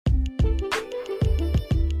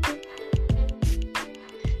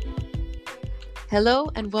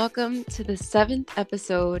Hello and welcome to the 7th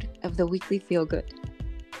episode of the Weekly Feel Good.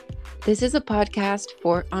 This is a podcast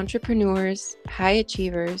for entrepreneurs, high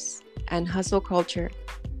achievers, and hustle culture.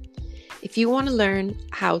 If you want to learn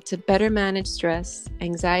how to better manage stress,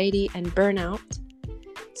 anxiety, and burnout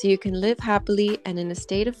so you can live happily and in a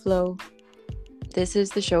state of flow, this is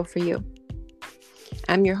the show for you.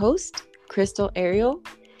 I'm your host, Crystal Ariel,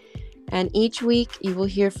 and each week you will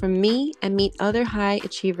hear from me and meet other high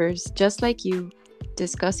achievers just like you,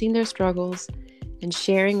 discussing their struggles and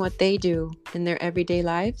sharing what they do in their everyday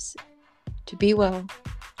lives to be well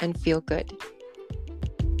and feel good.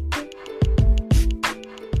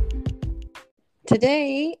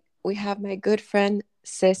 Today, we have my good friend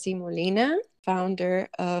Cecy Molina, founder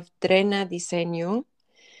of Trena Diseño,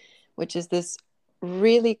 which is this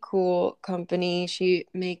really cool company. She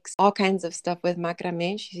makes all kinds of stuff with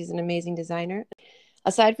macrame. She's an amazing designer.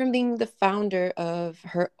 Aside from being the founder of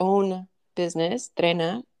her own business,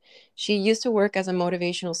 Trena, she used to work as a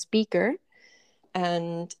motivational speaker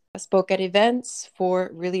and spoke at events for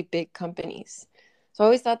really big companies. So I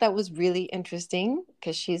always thought that was really interesting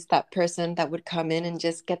because she's that person that would come in and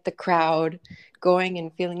just get the crowd going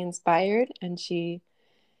and feeling inspired. And she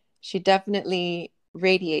definitely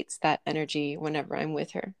radiates that energy whenever I'm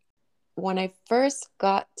with her. When I first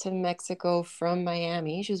got to Mexico from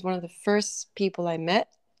Miami, she was one of the first people I met.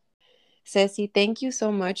 Cecy, thank you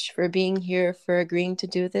so much for being here, for agreeing to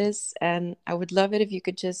do this. And I would love it if you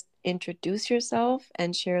could just introduce yourself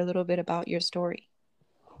and share a little bit about your story.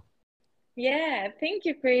 Yeah, thank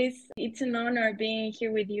you, Chris. It's an honor being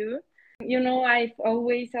here with you. You know, I've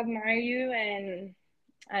always admired you, and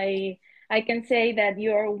I can say that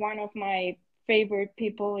you're one of my favorite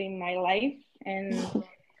people in my life, and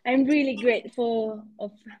I'm really grateful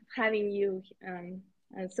of having you. And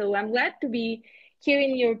so I'm glad to be here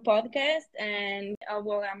in your podcast. And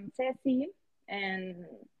I'm Cecy, and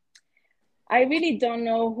I really don't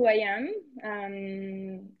know who I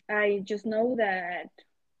am. I just know that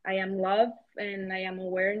I am love and I am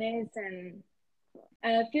awareness. And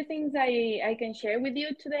a few things I can share with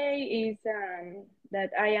you today is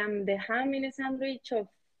that I am the ham in a sandwich of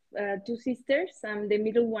two sisters. I'm the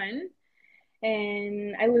middle one.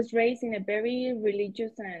 And I was raised in a very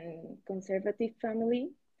religious and conservative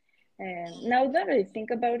family. And now that I think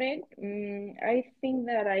about it, I think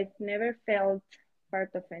that I've never felt part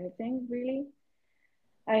of anything really.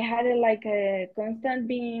 I had a constant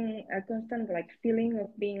like feeling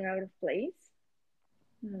of being out of place.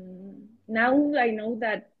 Now I know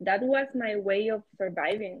that that was my way of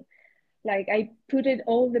surviving. Like I put it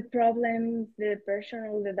all the problems, the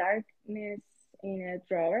personal, the darkness in a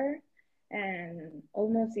drawer, and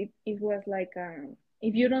almost it was like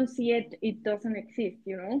if you don't see it, it doesn't exist,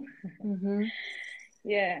 you know? Mm-hmm.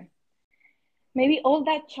 Yeah. Maybe all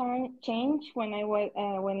that changed when I was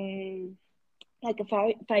when like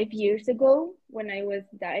 5 years ago when I was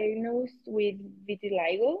diagnosed with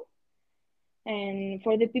vitiligo. And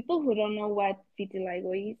for the people who don't know what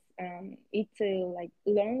vitiligo is, it's a like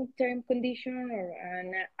long-term condition or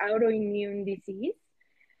an autoimmune disease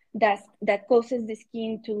that causes the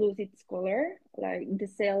skin to lose its color, like the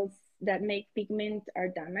cells that make pigment are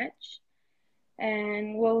damaged.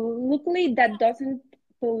 And well, luckily that doesn't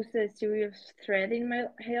pose a serious threat in my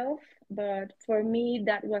health, but for me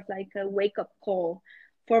that was like a wake-up call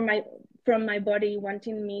for my from my body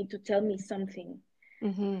wanting me to tell me something.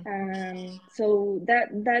 Mm-hmm. So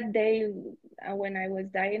that day when I was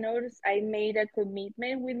diagnosed, I made a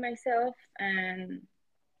commitment with myself, and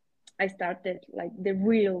I started like the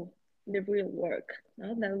real work,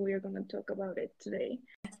 no? That we're gonna talk about it today.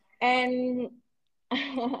 And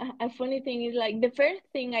a funny thing is like the first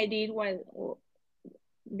thing I did was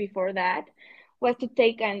before that was to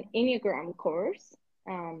take an Enneagram course.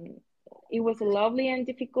 Um, it was a lovely and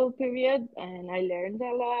difficult period, and I learned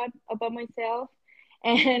a lot about myself.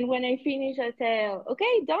 And when I finished, I said,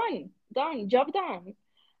 "Okay, done, job done.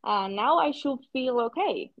 Now I should feel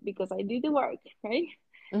okay because I did the work, right?"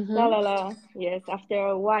 La Mm-hmm. la la. Yes. After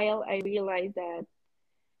a while, I realized that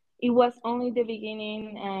it was only the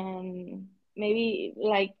beginning, and maybe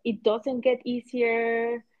like it doesn't get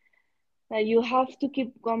easier, you have to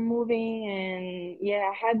keep on moving. And yeah,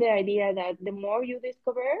 I had the idea that the more you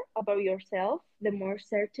discover about yourself, the more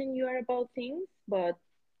certain you are about things. But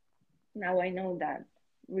now I know that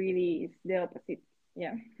really is the opposite.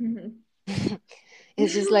 Yeah.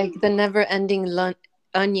 It's just like the never-ending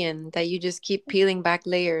onion that you just keep peeling back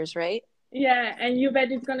layers, right? Yeah, and you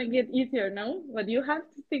bet it's gonna get easier, no? But you have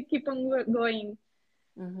to still keep on going.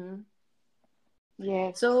 Mm-hmm.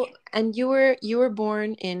 Yes. So, and you were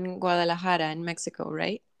born in Guadalajara in Mexico,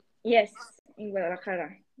 right? Yes, in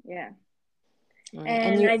Guadalajara. Yeah. Right.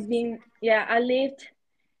 And And you, I lived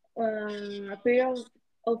a period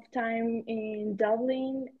of time in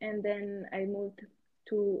Dublin, and then I moved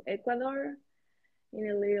to Ecuador in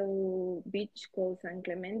a little beach called San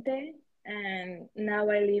Clemente. And now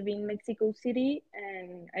I live in Mexico City,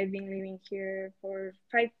 and I've been living here for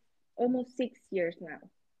almost 6 years now.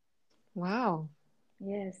 wow,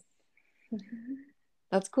 Yes.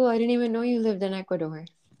 that's cool. I didn't even know you lived in Ecuador.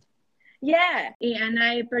 Yeah, and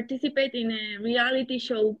I participate in a reality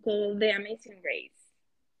show called The Amazing Race.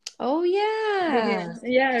 Oh, yeah.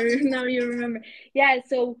 Yeah, now you remember. Yeah,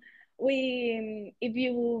 so if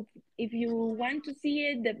you want to see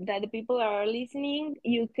it, that the people are listening,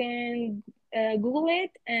 you can Google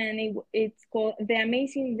it, and it's called The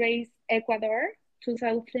Amazing Race Ecuador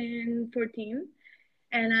 2014.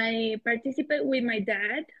 And I participate with my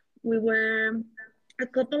dad. We were a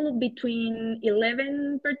couple between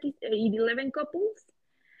 11 couples,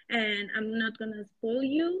 and I'm not gonna spoil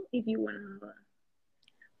you if you wanna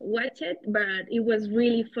watch it, but it was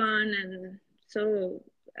really fun and so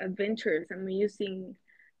adventurous. I'm using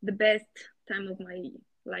the best time of my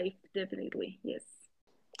life, definitely. Yes.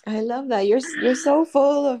 I love that. You're so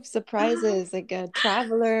full of surprises, like a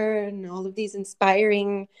traveler and all of these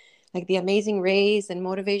inspiring, like the amazing race and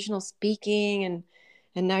motivational speaking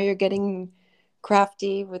and now you're getting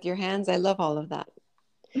crafty with your hands. I love all of that.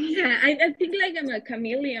 Yeah, I think like I'm a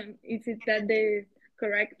chameleon. Is it that the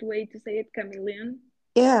correct way to say it, chameleon?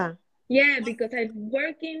 Yeah. Yeah, because I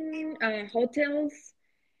work in hotels,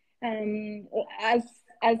 um, as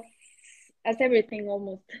as as everything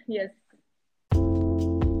almost. Yes.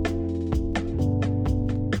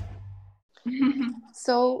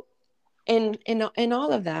 So in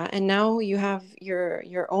all of that, and now you have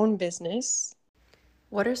your own business.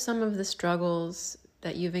 What are some of the struggles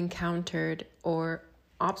that you've encountered or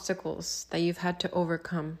obstacles that you've had to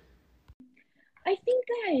overcome? I think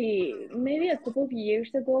maybe a couple of years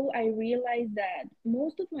ago I realized that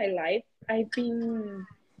most of my life I've been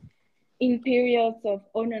in periods of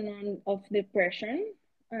on and on of depression,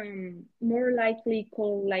 more likely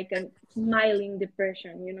called like a smiling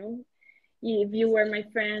depression, you know. If you were my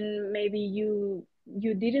friend, maybe you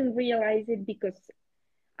didn't realize it because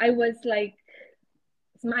I was like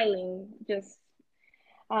smiling, just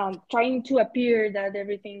trying to appear that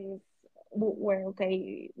everything's were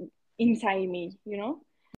okay inside me, you know.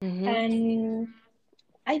 Mm-hmm. And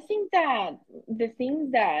I think that the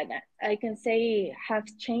things that I can say have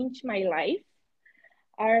changed my life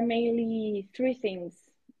are mainly three things.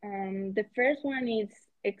 The first one is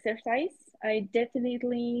exercise. I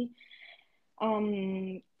definitely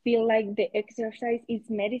feel like the exercise is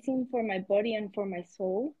medicine for my body and for my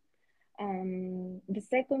soul. The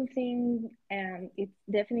second thing, it's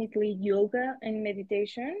definitely yoga and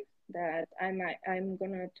meditation that I'm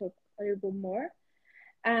gonna talk a little bit more.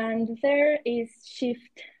 And the third is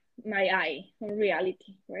shift my eye on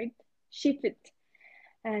reality, right? Shift it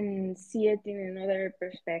and see it in another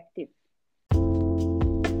perspective.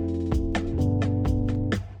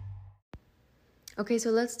 Okay,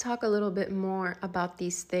 so let's talk a little bit more about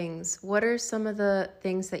these things. What are some of the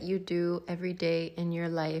things that you do every day in your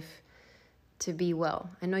life to be well?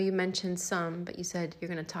 I know you mentioned some, but you said you're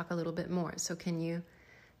going to talk a little bit more. So can you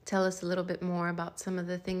tell us a little bit more about some of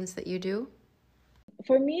the things that you do?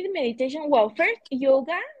 For me, the meditation, well, first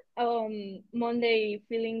yoga, Monday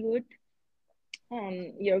feeling good.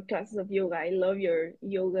 Your classes of yoga. I love your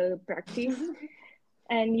yoga practice.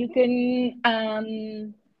 And you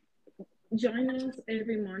can join us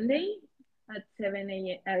every Monday at 7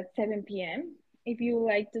 a.m. at 7 p.m. if you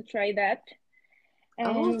like to try that.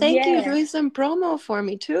 Oh, And thank you. yeah, Doing some promo for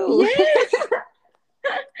me too. yes,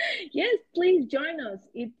 yes, please join us.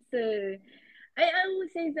 I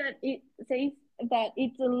always say that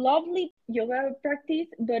it's a lovely yoga practice,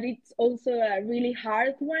 but it's also a really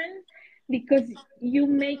hard one because you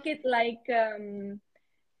make it like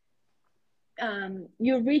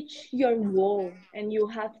you reach your wall and you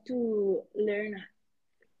have to learn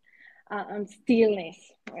on stillness.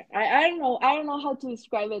 I don't know how to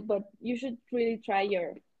describe it, but you should really try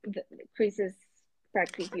Chris's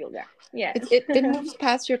practice yoga. Yes. It moves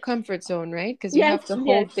past your comfort zone, right? Because you Yes, have to yes,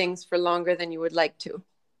 hold things for longer than you would like to.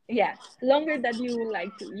 yeah. Longer than you would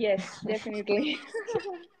like to. Yes, definitely.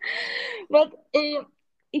 But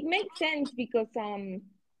it makes sense because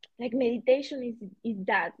like meditation is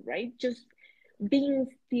that, right? Just being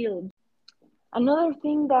still. Another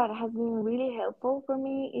thing that has been really helpful for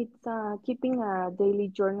me is keeping a daily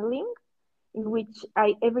journaling in which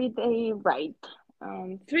I every day write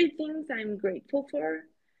three things I'm grateful for.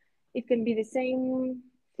 It can be the same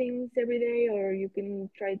things every day, or you can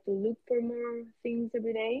try to look for more things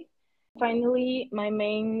every day. Finally,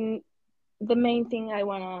 the main thing I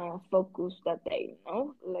wanna focus that day,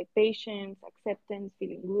 like patience, acceptance,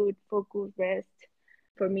 feeling good, focus, rest.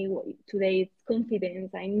 For me, today it's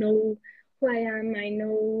confidence. I know who I am. I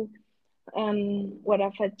know what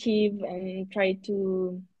I've achieved, and try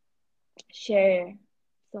to share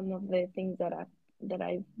some of the things that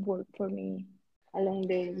I worked for me along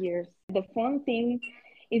the years. The fun thing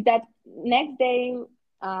is that next day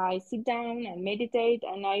I sit down and meditate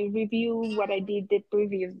and I review what I did the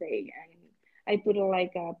previous day, and I put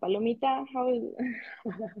like a palomita, how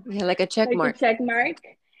Yeah, like a check like a mark. check mark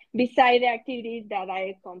beside the activities that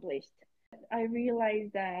I accomplished. I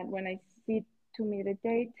realized that when I sit to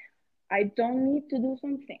meditate, I don't need to do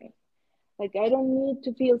something. Like, I don't need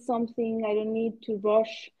to feel something. I don't need to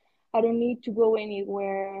rush. I don't need to go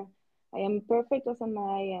anywhere. I am perfect as am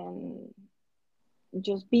I, and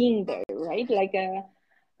just being there, right? Like,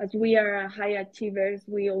 as we are high achievers,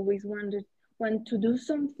 we always want to do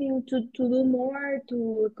something, to do more,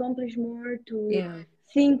 to accomplish more, to Yeah.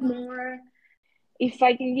 think more. If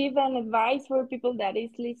I can give an advice for people that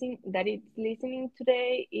is listening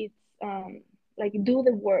today, it's like, do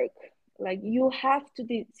the work. Like, you have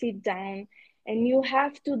to sit down and you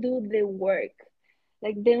have to do the work.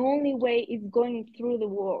 Like, the only way is going through the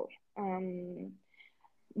wall.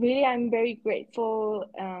 Really, I'm very grateful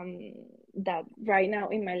that right now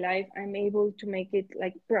in my life I'm able to make it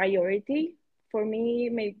like priority. For me,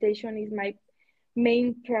 meditation is my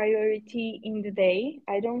main priority in the day.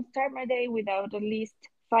 I don't start my day without at least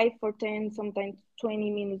 5 or 10, sometimes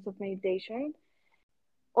 20 minutes of meditation.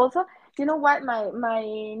 Also, you know what? My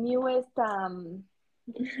newest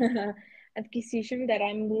acquisition that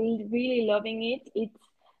I'm really loving it's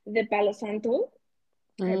the Palo Santo.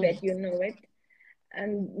 I Mm. bet you know it.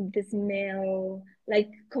 And the smell, like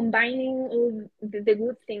combining all the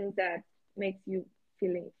good things that makes you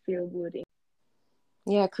feel good.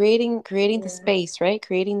 Yeah, creating the Yeah. space, right?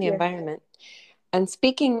 Creating the Yes. environment. And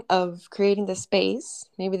speaking of creating the space,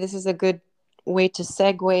 maybe this is a good way to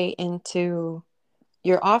segue into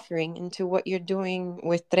your offering, into what you're doing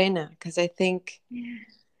with Trena, because I think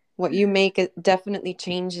what you make it definitely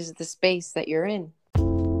changes the space that you're in.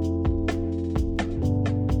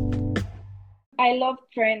 I love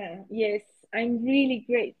Trena. Yes, I'm really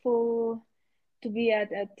grateful to be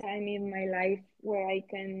at a time in my life where I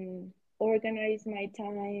can organize my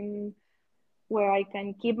time, where I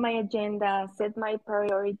can keep my agenda, set my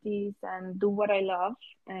priorities, and do what I love.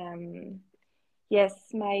 Um, yes,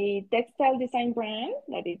 my textile design brand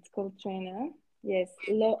that it's called Trena. Yes,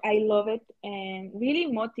 I love it and really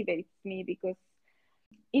motivates me because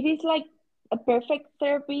it is like a perfect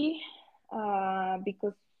therapy.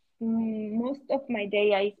 Because most of my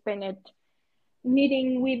day I spend it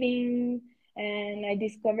knitting, weaving, and I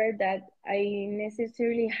discovered that I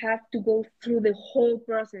necessarily have to go through the whole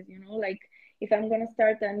process. Like, if I'm gonna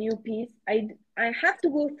start a new piece, I have to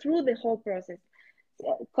go through the whole process,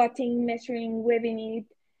 so, cutting, measuring, weaving.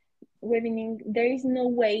 There is no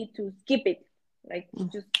way to skip it. Like,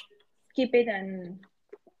 just skip it and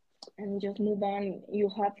just move on.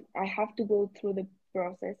 I have to go through the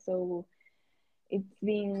process. So it's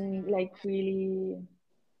been like really,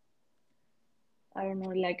 I don't know,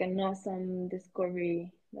 like an awesome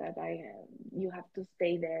discovery that you have to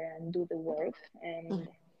stay there and do the work. And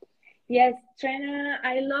yes, Trina,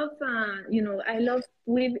 I love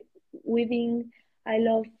weaving. I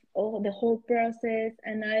love the whole process,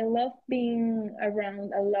 and I love being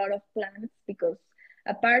around a lot of plants because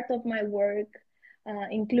a part of my work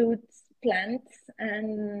includes plants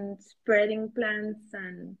and spreading plants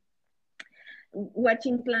and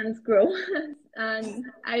watching plants grow. And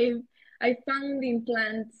I found in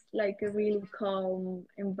plants like a really calm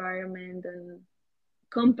environment and Yeah.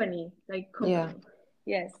 company.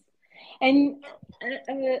 Yes. And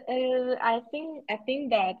I think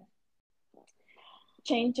that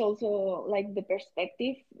change also, like, the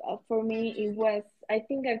perspective. For me, it was, I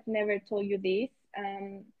think I've never told you this.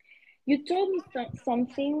 You told me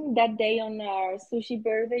something that day on our sushi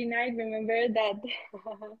birthday night. Remember that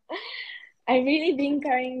I really been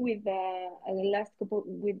carrying with the last couple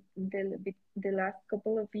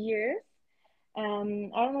of years. I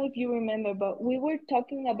don't know if you remember, but we were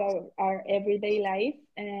talking about our everyday life,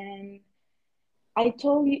 and I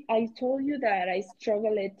told you that I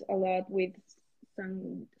struggled a lot with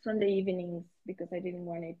some Sunday evenings because I didn't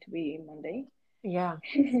want it to be Monday. Yeah.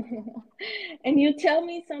 And you tell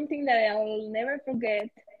me something that I'll never forget,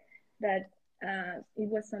 that it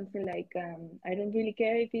was something like, I don't really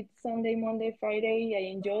care if it's Sunday, Monday, Friday.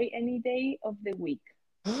 I enjoy any day of the week.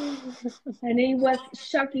 And it was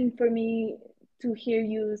shocking for me to hear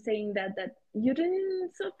you saying that you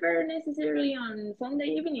didn't suffer necessarily on Sunday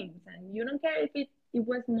evenings, and you don't care if it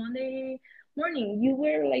was Monday morning. You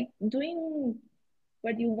were like doing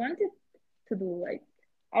what you wanted to do. Like,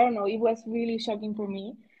 I don't know, it was really shocking for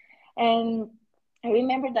me. And I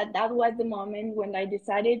remember that was the moment when I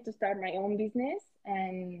decided to start my own business,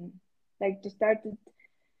 and like to start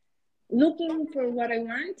looking for what I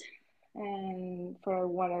want and for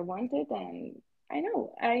what I wanted. And I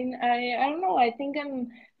know, I don't know. I think I'm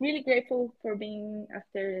really grateful for being,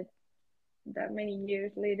 after that many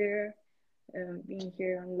years later, being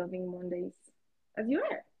here on Loving Mondays as you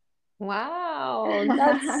Wow,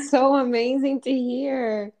 that's are. so amazing to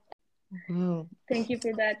hear. Wow. Thank you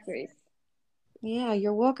for that, Grace. Yeah,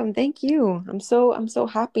 you're welcome. Thank you. I'm so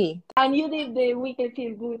happy. And you did the weekly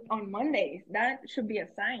feel good on Mondays. That should be a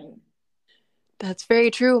sign. That's very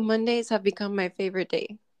true. Mondays have become my favorite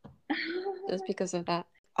day just because of that.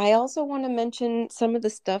 I also want to mention some of the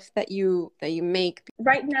stuff that you make.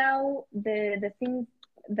 Right now, the things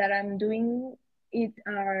that I'm doing, it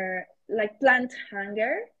are like plant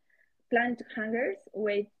hangers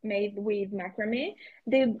made with macrame.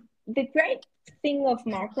 The great thing of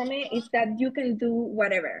macrame is that you can do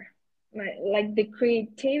whatever. Like the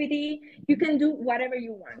creativity, you can do whatever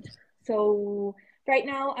you want. So right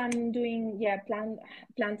now I'm doing, yeah, plant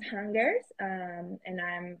hangers, and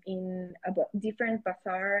I'm in a different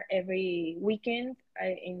bazaar every weekend,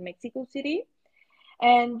 in Mexico City.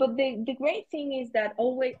 And but the great thing is that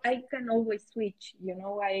always I can always switch.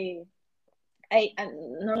 I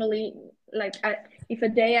normally, like, if a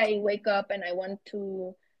day I wake up and I want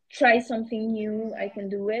to try something new, I can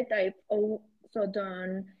do it. I've also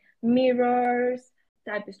done mirrors,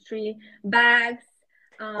 tapestry, bags.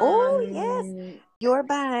 Oh, yes. Um, Your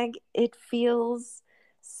bag, it feels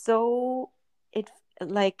so it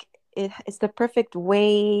like it's the perfect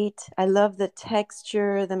weight. I love the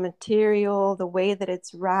texture, the material, the way that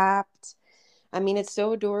it's wrapped. I mean, it's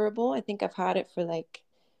so durable. I think I've had it for like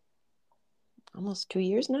almost 2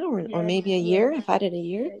 years now, or yes, maybe a yes, year. I've had it a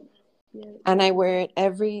year, yes, yes, and yes. I wear it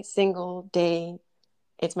every single day.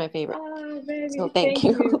 It's my favorite. Oh, So baby, thank thank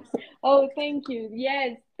you. you. Oh, thank you.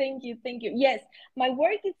 Yes, thank you, thank you. Yes, my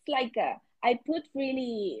work is like I put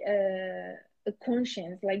really a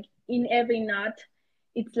conscience, like in every knot.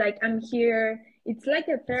 It's like I'm here. It's like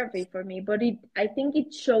a therapy for me, but I think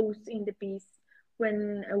it shows in the piece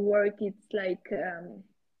when a work it's like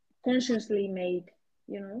consciously made,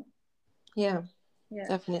 you know? Yeah, Yeah.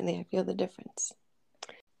 definitely. I feel the difference.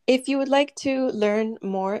 If you would like to learn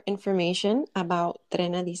more information about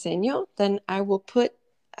Trena Diseño, then I will put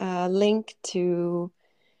a link to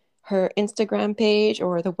her Instagram page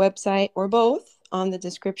or the website or both on the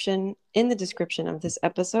description in the description of this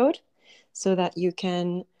episode so that you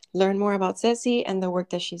can learn more about Cecy and the work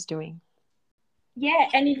that she's doing. Yeah,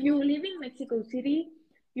 and if you live in Mexico City,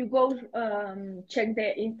 you go check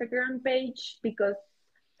the Instagram page, because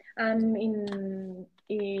in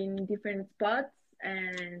different spots,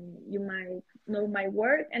 and you might know my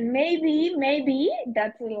work. And maybe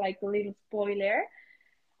that's like a little spoiler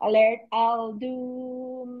alert. I'll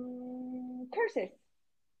do courses,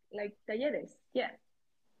 like talleres. Yeah,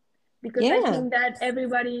 because I Yeah, think that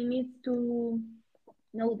everybody needs to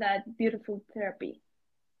know that beautiful therapy.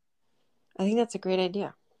 I think that's a great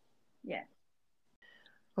idea. Yeah.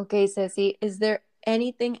 Okay, Cecy, is there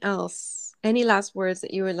anything else, any last words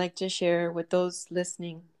that you would like to share with those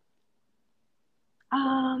listening?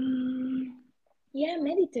 Um. Yeah,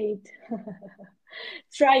 meditate.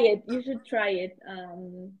 Try it. You should try it.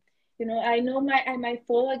 I know I might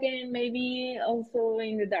fall again, maybe also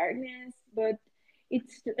in the darkness, but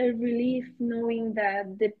it's a relief knowing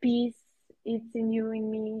that the peace is in you, in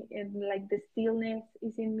me, and like the stillness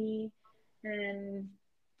is in me, and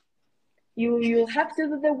you'll have to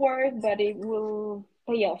do the work, but it will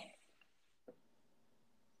pay off.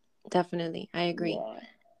 Definitely, I agree.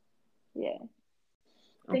 Yeah, yeah.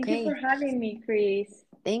 Thank you for Okay. having me, Chris.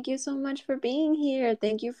 Thank you so much for being here.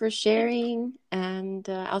 Thank you for sharing. And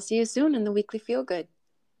I'll see you soon in the Weekly Feel Good.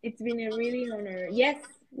 It's been a really honor. Yes,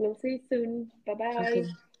 we'll see you soon. Bye Okay. bye.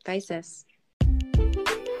 Bye, sis.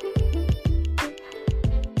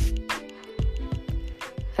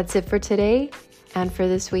 That's it for today and for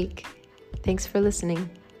this week. Thanks for listening.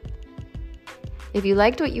 If you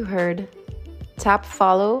liked what you heard, tap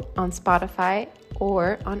follow on Spotify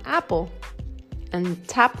or on Apple and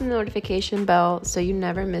tap the notification bell so you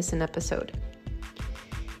never miss an episode.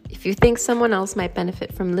 If you think someone else might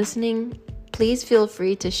benefit from listening, please feel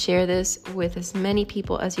free to share this with as many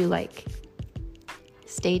people as you like.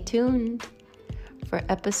 Stay tuned for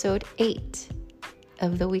episode 8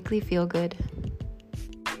 of the Weekly Feel Good.